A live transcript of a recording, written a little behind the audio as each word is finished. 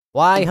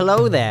Why,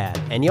 hello there,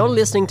 and you're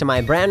listening to my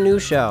brand new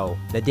show,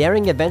 The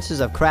Daring Adventures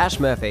of Crash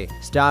Murphy,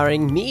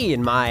 starring me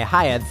and my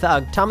hired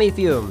thug Tommy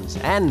Fumes,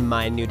 and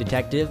my new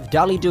detective,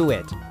 Dolly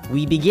DeWitt.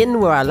 We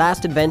begin where our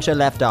last adventure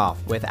left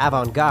off, with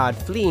Avant-Garde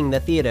fleeing the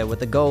theater with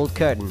the gold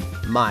curtain.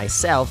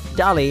 Myself,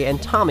 Dolly,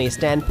 and Tommy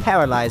stand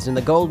paralyzed in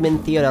the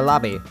Goldman Theater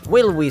lobby.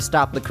 Will we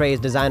stop the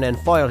crazed designer and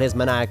foil his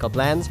maniacal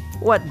plans?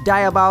 What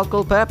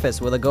diabolical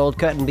purpose will the gold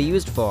curtain be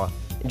used for?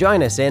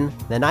 Join us in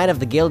The Night of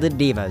the Gilded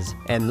Divas,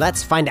 and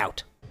let's find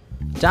out.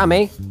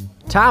 Tommy!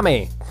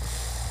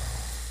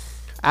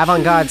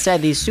 Avant-Garde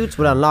said these suits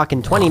would unlock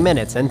in 20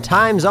 minutes, and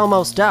time's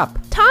almost up.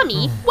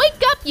 Tommy,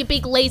 wake up, you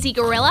big lazy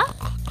gorilla!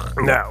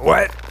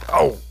 What?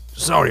 Oh,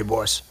 sorry,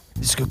 boss.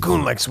 This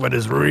cocoon-like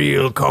sweater's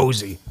real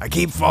cozy. I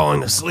keep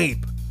falling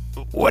asleep.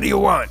 What do you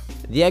want?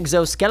 The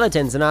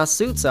exoskeletons in our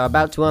suits are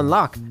about to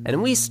unlock,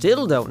 and we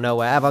still don't know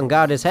where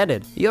Avant-Garde is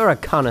headed. You're a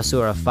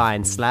connoisseur of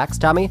fine slacks,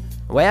 Tommy.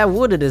 Where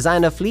would a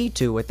designer flee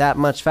to with that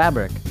much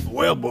fabric?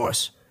 Well,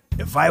 boss,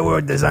 if I were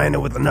a designer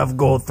with enough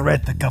gold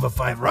thread to cover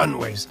 5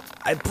 runways,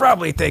 I'd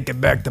probably take it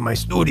back to my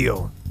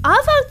studio.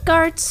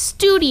 Avant-Garde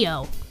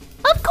Studio.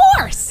 Of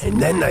course!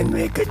 And then I'd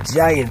make a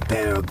giant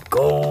pair of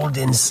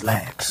golden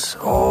slacks,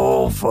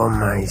 all for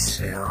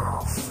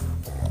myself.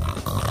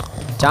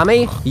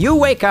 Tommy, you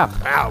wake up!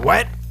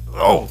 What?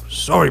 Oh,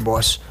 sorry,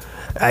 boss.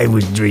 I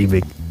was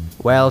dreaming.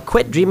 Well,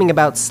 quit dreaming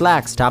about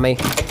slacks, Tommy.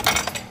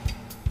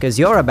 'Cause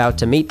you're about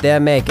to meet their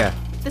maker.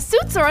 The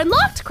suits are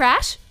unlocked,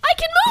 Crash! I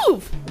can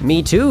move!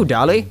 Me too,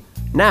 Dolly.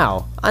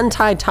 Now,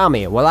 untie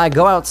Tommy while I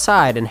go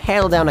outside and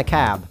hail down a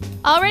cab.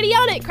 Already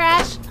on it,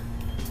 Crash!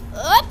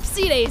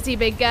 Oopsie daisy,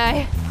 big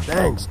guy.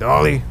 Thanks,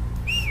 Dolly.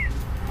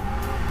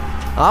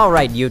 All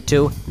right, you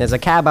two. There's a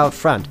cab out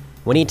front.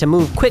 We need to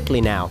move quickly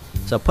now,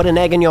 so put an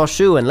egg in your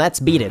shoe and let's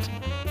beat it.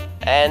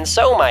 And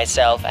so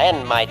myself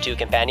and my 2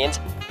 companions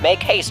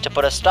make haste to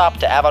put a stop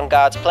to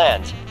Avant-Garde's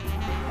plans.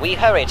 We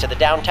hurry to the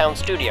downtown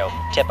studio,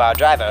 tip our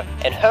driver,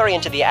 and hurry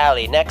into the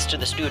alley next to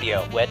the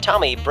studio, where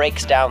Tommy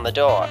breaks down the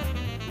door.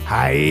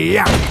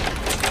 Hi-ya!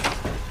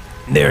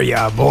 There you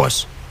are,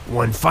 boss.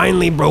 One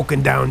finely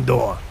broken down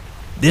door.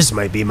 This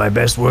might be my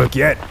best work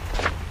yet.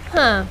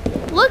 Huh.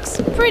 Looks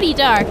pretty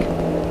dark.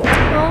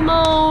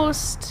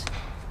 Almost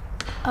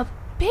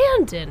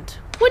abandoned.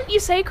 Wouldn't you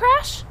say,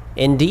 Crash?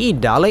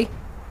 Indeed, Dolly.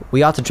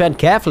 We ought to tread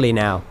carefully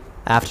now.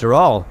 After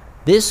all,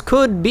 this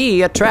could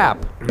be a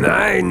trap.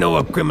 I know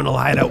a criminal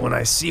hideout when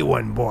I see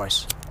one,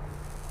 boss.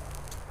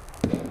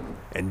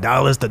 And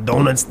dollars to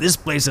donuts, this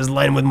place is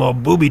lined with more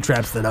booby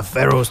traps than a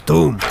pharaoh's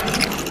tomb.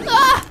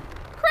 Ah!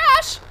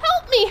 Crash,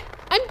 help me!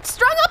 I'm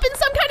strung up in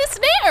some kind of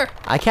snare!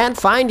 I can't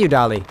find you,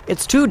 Dolly.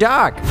 It's too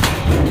dark.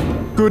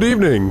 Good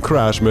evening,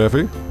 Crash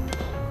Murphy.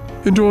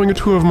 Enjoying a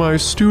tour of my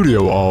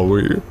studio, are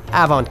we?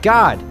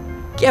 Avant-Garde!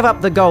 Give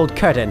up the gold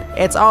curtain.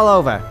 It's all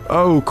over.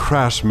 Oh,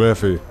 Crash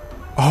Murphy.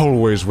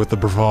 Always with the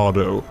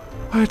bravado.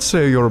 I'd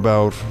say you're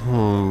about,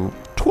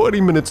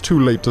 20 minutes too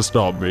late to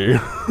stop me.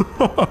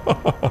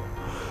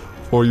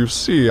 For you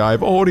see,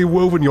 I've already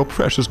woven your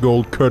precious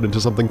gold curtain into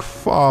something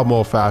far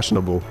more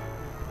fashionable.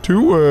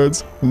 2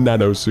 words,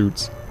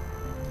 nanosuits.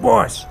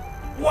 Boss,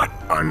 what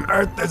on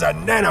earth is a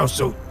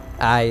nanosuit?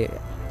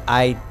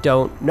 I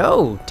don't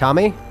know,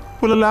 Tommy.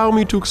 Well, allow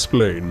me to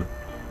explain.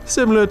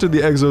 Similar to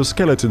the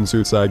exoskeleton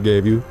suits I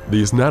gave you,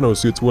 these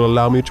nanosuits will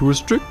allow me to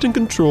restrict and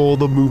control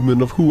the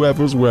movement of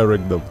whoever's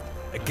wearing them.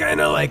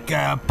 Kinda like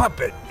a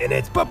puppet in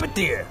its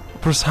puppeteer.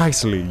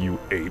 Precisely, you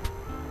ape.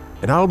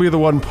 And I'll be the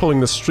one pulling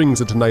the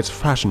strings at tonight's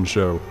fashion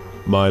show.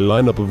 My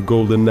lineup of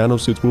golden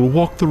nanosuits will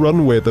walk the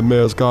runway at the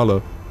Mayor's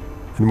Gala.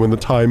 And when the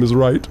time is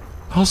right,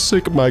 I'll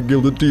sick my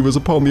gilded divas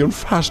upon the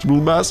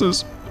unfashionable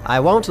masses. I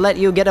won't let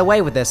you get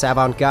away with this,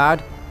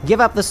 Avant-Garde.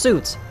 Give up the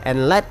suits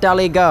and let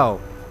Dolly go.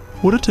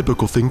 What a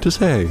typical thing to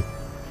say.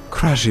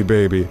 Crashy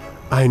baby,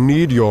 I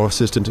need your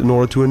assistance in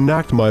order to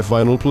enact my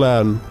final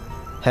plan.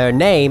 Her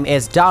name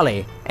is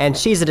Dolly, and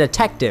she's a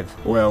detective.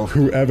 Well,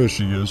 whoever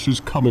she is, she's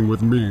coming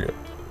with me.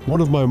 One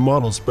of my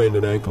models sprained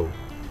an ankle,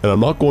 and I'm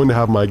not going to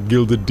have my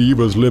gilded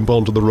divas limp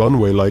onto the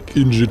runway like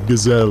injured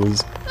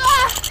gazelles.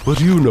 Ah!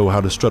 But you know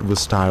how to strut with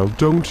style,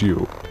 don't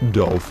you,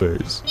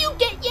 dollface? You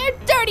get your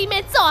dirty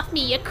mitts off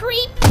me, you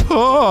creep!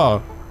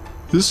 Ah!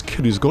 This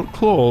kitty's got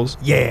claws.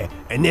 Yeah,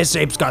 and this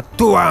ape's got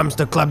 2 arms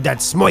to club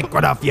that smoke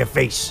right off your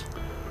face.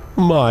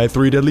 My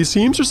 3 deadly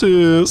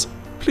seamstresses.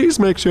 Please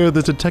make sure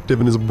the detective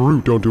and his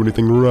brute don't do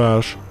anything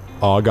rash.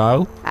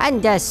 Argyle?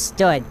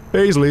 Understood.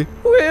 Paisley?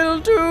 Will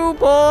do,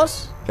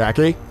 boss.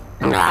 Khaki?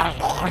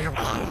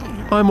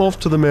 I'm off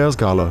to the Mayor's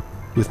Gala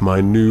with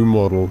my new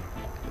model.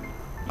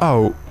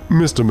 Oh,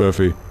 Mr.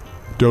 Murphy,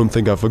 don't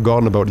think I've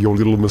forgotten about your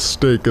little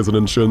mistake as an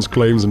insurance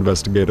claims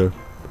investigator.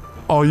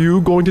 Are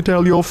you going to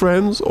tell your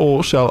friends,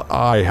 or shall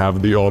I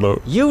have the honor?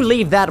 You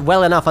leave that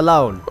well enough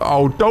alone.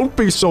 Oh, don't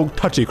be so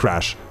touchy,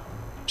 Crash.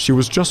 She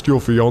was just your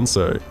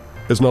fiancée.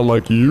 It's not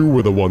like you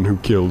were the one who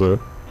killed her.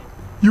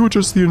 You were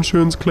just the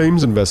insurance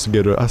claims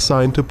investigator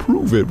assigned to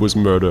prove it was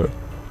murder.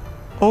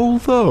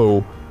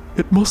 Although,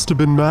 it must have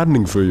been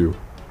maddening for you,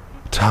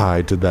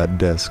 tied to that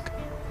desk,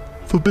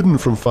 forbidden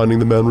from finding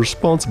the man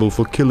responsible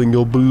for killing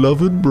your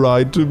beloved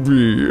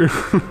bride-to-be.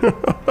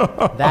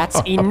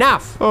 That's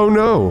enough! Oh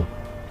no,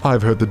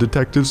 I've hurt the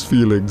detective's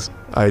feelings.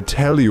 I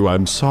tell you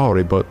I'm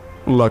sorry, but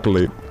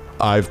luckily,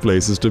 I've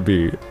places to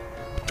be.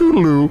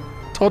 Toodaloo,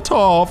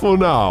 ta-ta for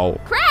now.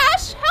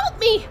 Crash, help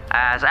me!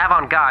 As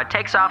Avant-Garde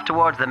takes off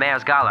towards the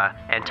Mayor's Gala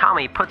and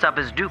Tommy puts up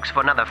his dukes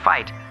for another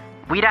fight,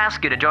 we'd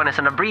ask you to join us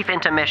in a brief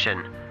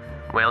intermission.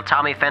 Will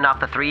Tommy fend off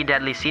the 3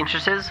 deadly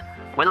seamstresses?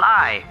 Will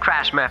I,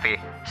 Crash Murphy,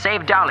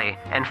 save Dolly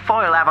and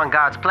foil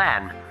Avant-Garde's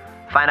plan?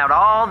 Find out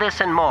all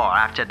this and more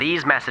after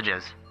these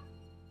messages.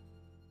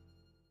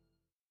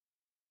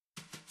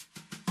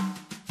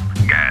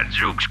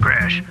 Gadzooks,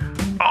 Crash.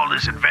 All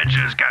this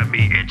adventure's got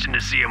me itching to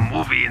see a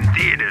movie in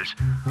theaters.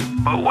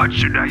 But what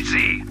should I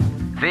see?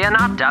 Fear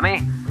not,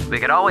 dummy. We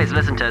could always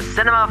listen to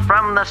Cinema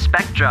from the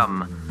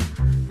Spectrum.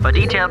 For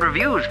detailed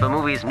reviews for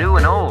movies new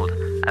and old,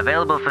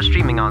 available for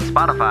streaming on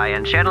Spotify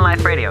and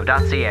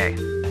channelliferadio.ca.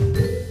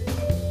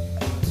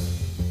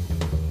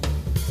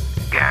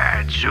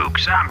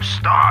 Gadzooks, I'm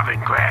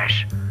starving,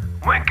 Crash.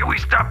 When can we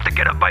stop to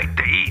get a bite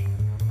to eat?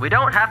 We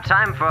don't have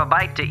time for a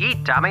bite to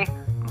eat, Tommy.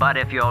 But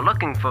if you're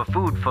looking for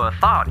food for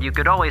thought, you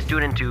could always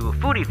tune into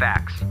Foodie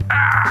Facts.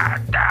 Ah,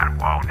 that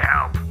won't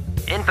help.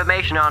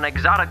 Information on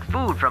exotic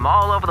food from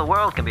all over the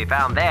world can be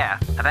found there.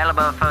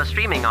 Available for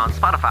streaming on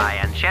Spotify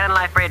and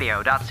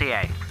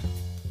channelliferadio.ca.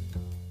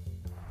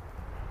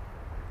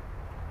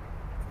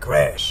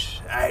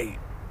 Crash, I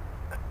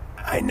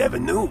never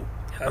knew.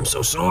 I'm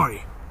so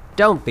sorry.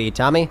 Don't be,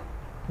 Tommy.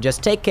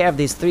 Just take care of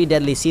these 3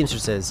 deadly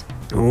seamstresses.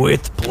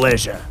 With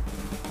pleasure.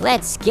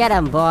 Let's get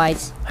 'em,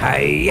 boys.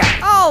 Hiya!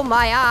 Oh,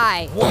 my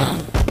eye!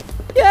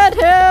 Get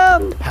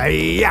him!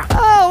 Hiya!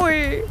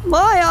 Owie!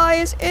 My eye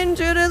is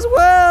injured as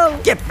well.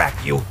 Get back,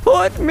 you!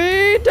 Put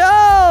me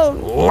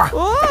down! Wah.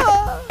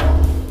 Ah.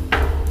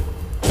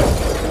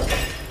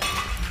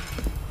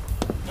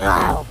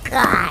 Oh,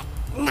 God.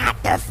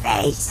 Not the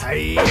face.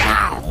 Hiya!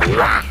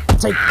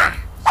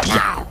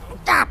 No,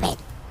 stop it.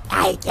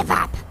 I give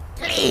up.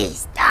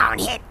 Please don't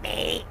hit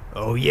me.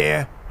 Oh,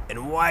 yeah?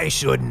 And why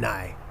shouldn't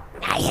I?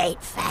 I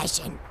hate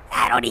fashion.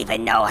 I don't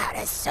even know how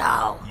to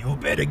sew. You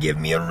better give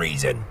me a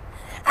reason.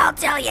 I'll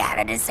tell you how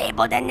to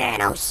disable the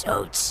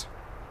nanosuits.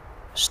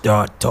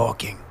 Start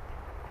talking.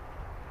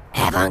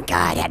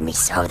 Avant-Garde had me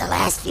sew the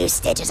last few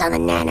stitches on the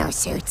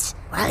nanosuits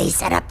while he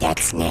set up that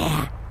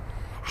snare.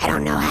 I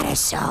don't know how to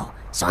sew,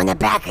 so on the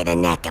back of the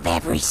neck of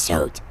every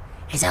suit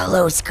is a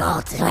loose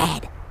gold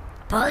thread.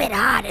 Pull it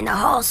hard and the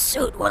whole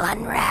suit will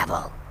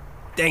unravel.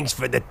 Thanks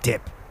for the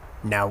tip.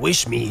 Now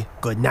wish me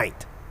good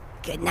night.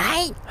 Good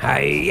night.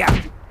 Hiya!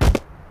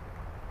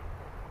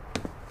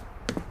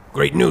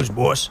 Great news,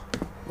 boss.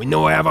 We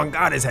know where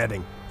Avant-Garde is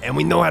heading, and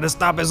we know how to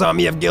stop his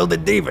army of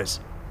Gilded Divas.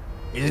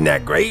 Isn't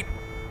that great?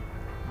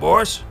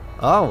 Boss?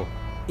 Oh,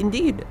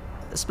 indeed.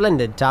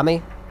 Splendid,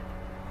 Tommy.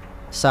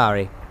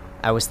 Sorry,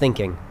 I was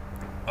thinking.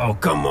 Oh,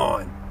 come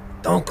on.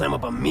 Don't climb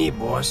up on me,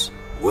 boss.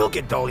 We'll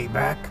get Dolly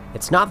back.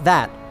 It's not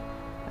that.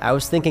 I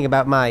was thinking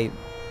about my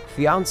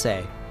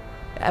fiancée,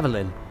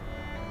 Evelyn.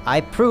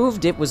 I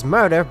proved it was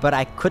murder, but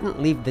I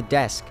couldn't leave the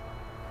desk.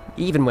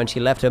 Even when she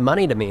left her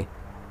money to me.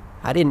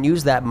 I didn't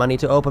use that money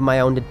to open my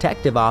own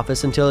detective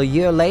office until a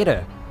year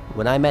later,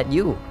 when I met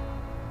you.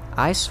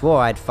 I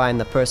swore I'd find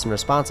the person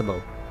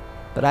responsible,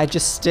 but I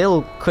just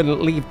still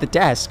couldn't leave the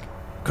desk.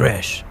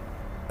 Crash,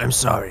 I'm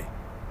sorry.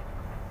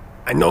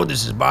 I know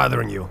this is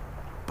bothering you,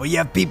 but you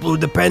have people who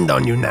depend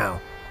on you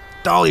now.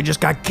 Dolly just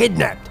got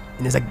kidnapped,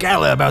 and there's a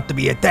gala about to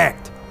be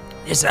attacked.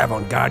 This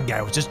Avant-Garde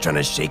guy was just trying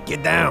to shake you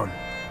down.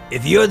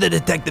 If you're the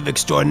detective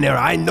extraordinaire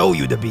I know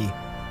you to be,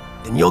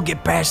 then you'll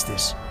get past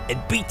this and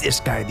beat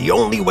this guy the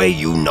only way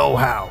you know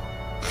how.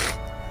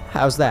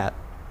 How's that?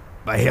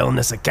 By hailing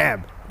us a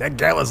cab. That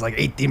gala's like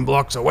 18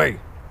 blocks away.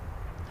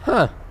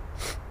 Huh.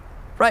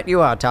 Right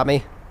you are,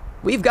 Tommy.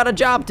 We've got a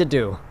job to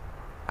do.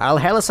 I'll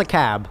hail us a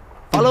cab.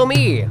 Follow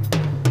me!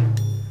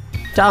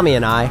 Tommy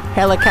and I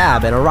hail a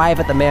cab and arrive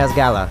at the Mayor's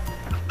Gala.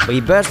 We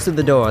burst through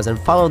the doors and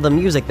follow the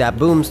music that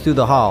booms through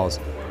the halls.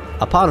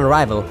 Upon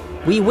arrival,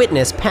 we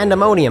witness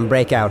pandemonium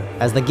break out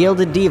as the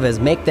Gilded Divas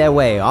make their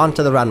way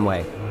onto the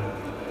runway.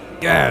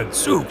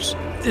 Gadzooks,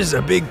 this is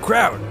a big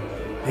crowd.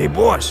 Hey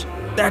boss,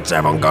 that's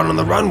Avant-Garde on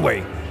the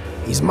runway.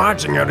 He's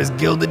marching out as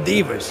Gilded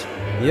Divas.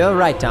 You're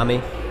right,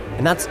 Tommy.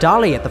 And that's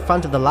Dolly at the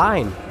front of the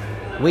line.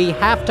 We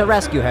have to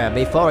rescue her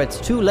before it's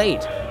too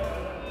late.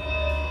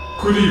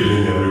 Good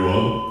evening,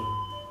 everyone.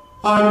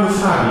 I'm the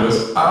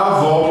fabulous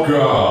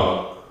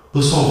Avant-Garde,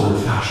 the sovereign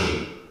of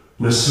fashion,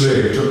 and a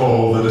slave to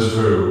all that is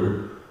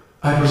vogue.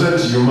 I present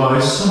to you my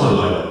summer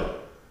lineup.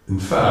 In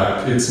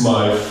fact, it's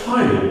my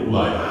final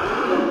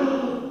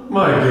lineup.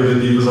 My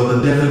Gilded Divas are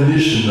the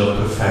definition of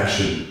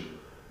perfection.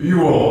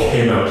 You all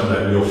came out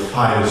tonight in your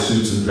finest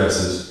suits and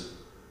dresses.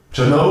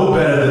 To know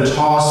better than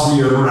toss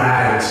me in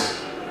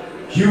rags.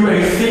 You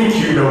may think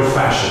you know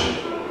fashion,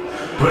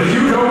 but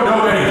you don't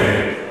know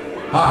anything.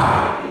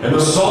 I am the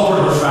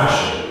sovereign of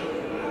fashion.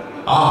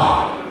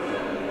 I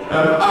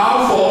am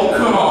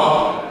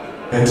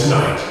Avant-Garde. And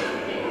tonight,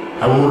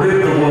 I will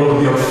rid the world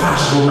of the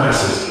unfashionable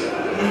masses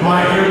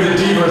My Gilded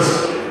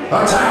Divas,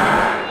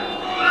 attack!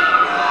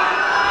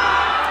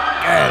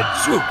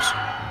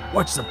 Zooks.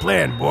 What's the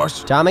plan,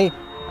 boss? Tommy,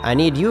 I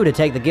need you to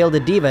take the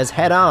Gilded Divas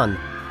head on.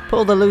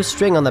 Pull the loose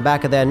string on the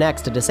back of their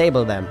necks to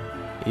disable them.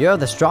 You're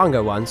the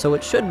stronger one, so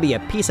it should be a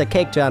piece of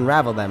cake to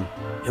unravel them.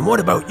 And what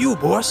about you,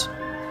 boss?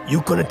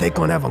 You couldn't take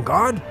on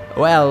Avant-Garde?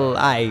 Well,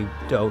 I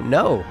don't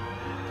know.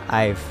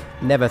 I've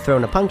never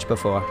thrown a punch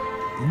before.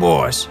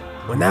 Boss,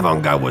 when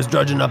Avant-Garde was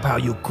drudging up how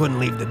you couldn't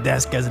leave the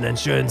desk as an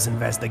insurance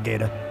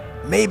investigator,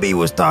 maybe he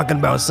was talking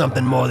about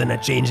something more than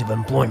a change of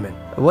employment.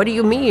 What do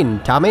you mean,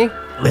 Tommy?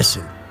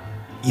 Listen,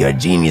 you're a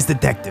genius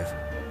detective,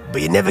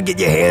 but you never get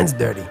your hands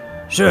dirty.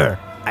 Sure,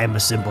 I'm a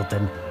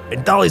simpleton,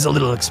 and Dolly's a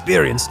little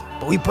experienced,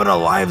 but we put our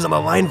lives on the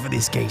line for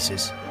these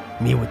cases.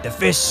 Me with the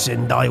fish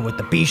and Dolly with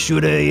the pea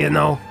shooter, you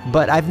know.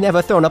 But I've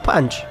never thrown a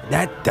punch.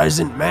 That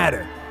doesn't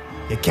matter.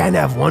 You can't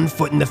have one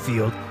foot in the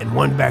field and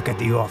one back at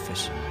the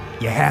office.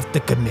 You have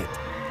to commit.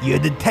 You're a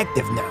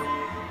detective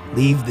now.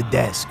 Leave the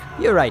desk.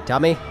 You're right,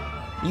 Tommy.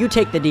 You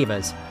take the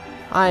Divas.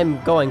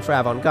 I'm going for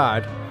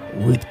Avant-Garde.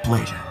 With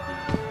pleasure.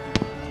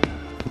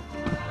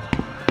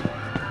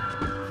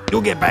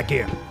 You get back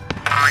here.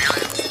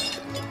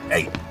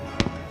 Hey,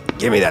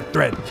 give me that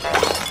thread.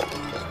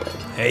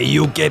 Hey,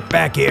 you get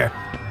back here.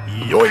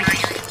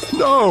 Yoink!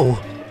 No!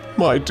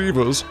 My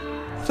Divas,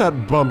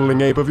 that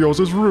bumbling ape of yours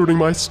is ruining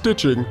my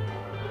stitching.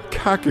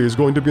 Khaki is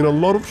going to be in a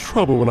lot of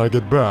trouble when I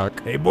get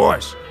back. Hey,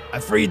 boss, I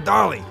freed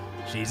Dolly.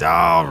 She's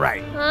all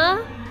right. Huh?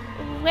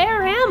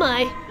 Where am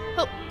I?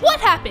 Oh, what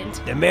happened?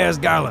 The mayor's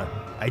gala.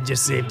 I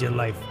just saved your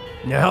life.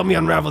 Now help me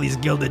unravel these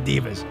Gilded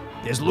Divas.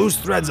 There's loose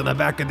threads on the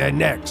back of their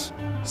necks.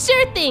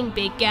 Sure thing,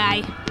 big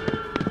guy.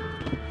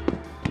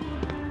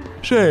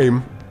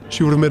 Shame.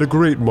 She would have made a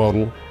great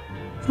model.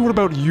 And what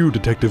about you,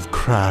 Detective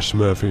Crash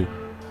Murphy?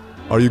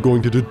 Are you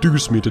going to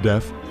deduce me to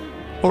death?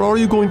 Or are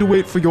you going to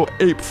wait for your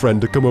ape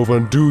friend to come over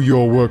and do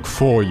your work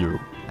for you?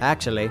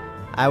 Actually,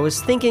 I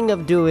was thinking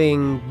of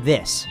doing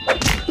this.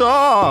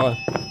 Ah!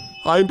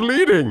 I'm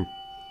bleeding!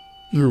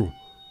 You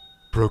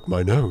broke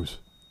my nose.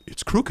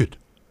 It's crooked.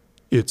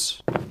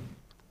 It's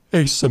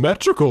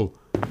asymmetrical.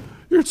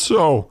 It's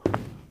so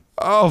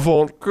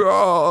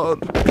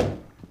avant-garde.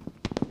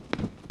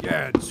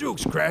 Yeah,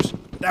 Zooks, Crash.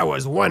 That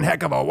was one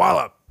heck of a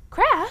wallop.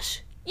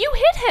 Crash? You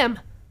hit him!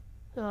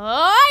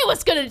 I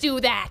was gonna do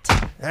that!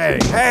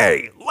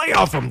 Hey, lay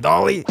off him,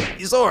 Dolly.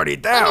 He's already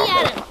down.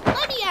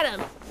 Let me at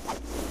him!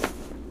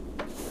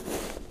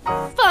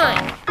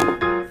 Fine.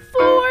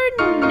 For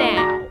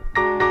now.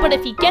 But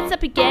if he gets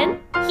up again,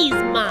 he's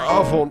mine.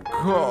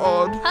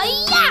 Avant-garde.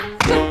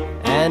 Hi-ya!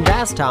 And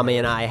as Tommy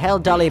and I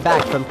held Dolly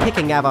back from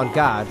picking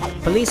Avant-Garde,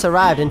 police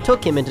arrived and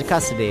took him into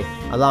custody,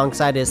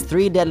 alongside his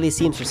 3 deadly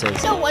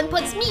seamstresses. No one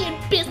puts me in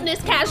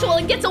business casual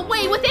and gets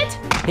away with it!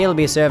 He'll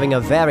be serving a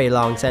very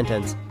long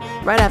sentence,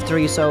 right after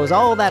he sews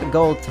all that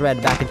gold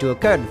thread back into a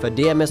curtain for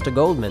dear Mr.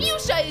 Goldman.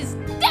 Fuchsia is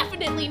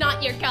definitely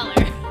not your color.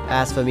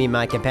 As for me and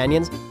my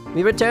companions,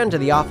 we returned to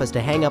the office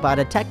to hang up our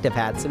detective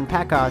hats and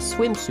pack our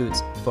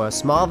swimsuits for a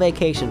small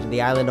vacation to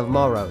the island of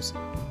Moros.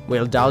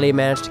 Will Dolly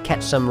manage to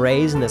catch some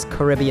rays in this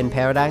Caribbean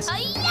paradise?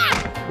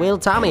 Hi-ya! Will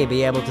Tommy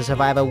be able to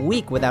survive a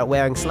week without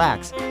wearing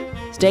slacks?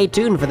 Stay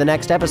tuned for the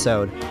next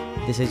episode.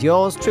 This is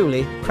yours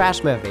truly,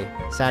 Crash Murphy,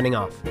 signing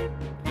off.